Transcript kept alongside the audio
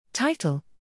Title: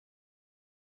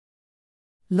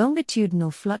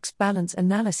 Longitudinal flux balance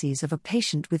analyses of a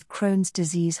patient with Crohn's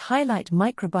disease highlight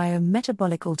microbiome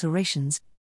metabolic alterations.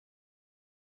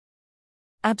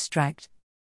 Abstract: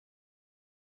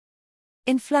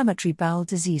 Inflammatory bowel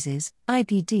diseases,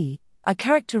 IBD, are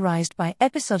characterized by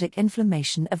episodic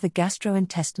inflammation of the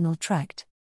gastrointestinal tract.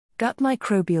 Gut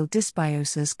microbial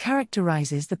dysbiosis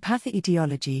characterizes the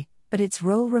pathoetiology, but its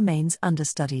role remains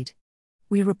understudied.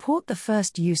 We report the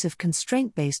first use of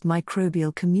constraint-based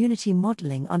microbial community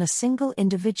modeling on a single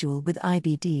individual with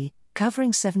IBD,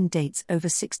 covering 7 dates over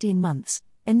 16 months,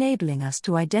 enabling us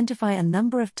to identify a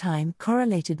number of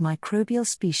time-correlated microbial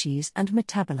species and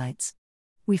metabolites.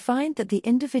 We find that the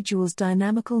individual's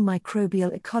dynamical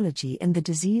microbial ecology in the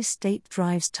disease state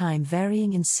drives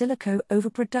time-varying in silico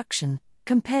overproduction,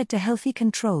 compared to healthy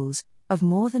controls, of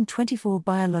more than 24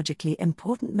 biologically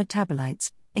important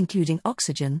metabolites, including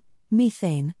oxygen,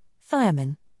 methane,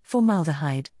 thiamine,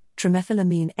 formaldehyde,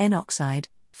 trimethylamine N-oxide,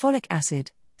 folic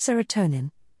acid,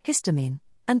 serotonin, histamine,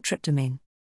 and tryptamine.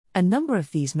 A number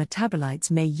of these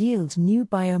metabolites may yield new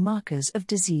biomarkers of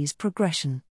disease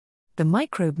progression. The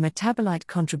microbe metabolite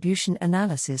contribution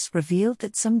analysis revealed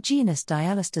that some genus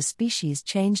Dialyster species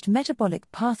changed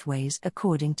metabolic pathways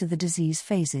according to the disease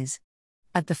phases.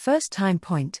 At the first time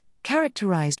point,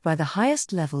 characterized by the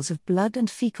highest levels of blood and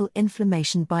fecal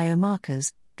inflammation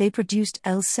biomarkers, they produced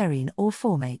L-serine or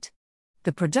formate.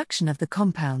 The production of the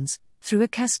compounds, through a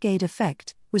cascade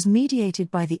effect, was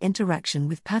mediated by the interaction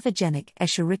with pathogenic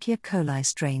Escherichia coli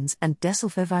strains and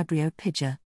Desulfovibrio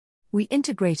pigia. We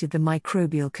integrated the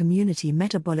microbial community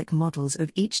metabolic models of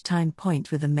each time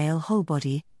point with a male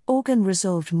whole-body,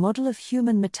 organ-resolved model of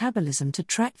human metabolism to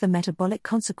track the metabolic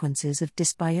consequences of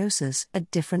dysbiosis at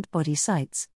different body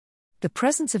sites. The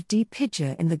presence of D.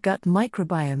 pigia in the gut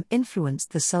microbiome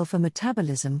influenced the sulfur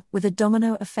metabolism with a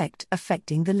domino effect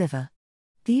affecting the liver.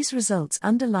 These results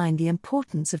underline the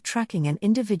importance of tracking an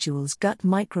individual's gut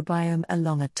microbiome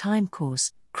along a time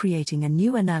course, creating a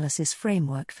new analysis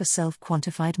framework for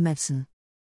self-quantified medicine.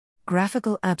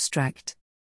 Graphical abstract: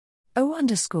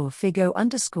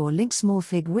 O_fig_O_link small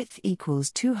fig width equals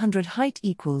 200 height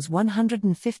equals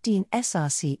 115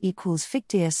 src equals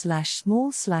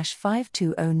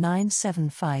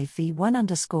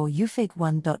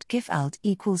figdia/small/520975v1_ufig1.gif alt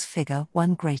equals figure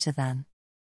 1 greater than.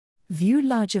 View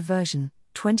larger version,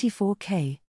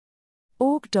 24K.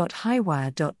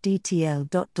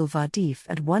 org.highwire.dtl.dlvardif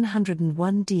at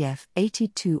 101 df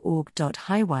 82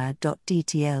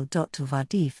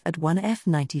 org.highwire.dtl.dlvardif at 1f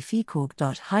 90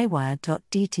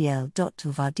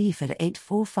 org.highwire.dtl.dlvardif at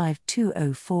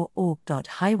 845204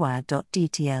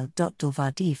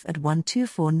 org.highwire.dtl.dlvardif at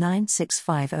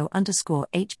 1249650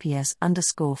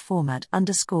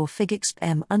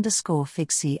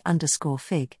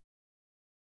 _hps_format_figexpm_figc_fig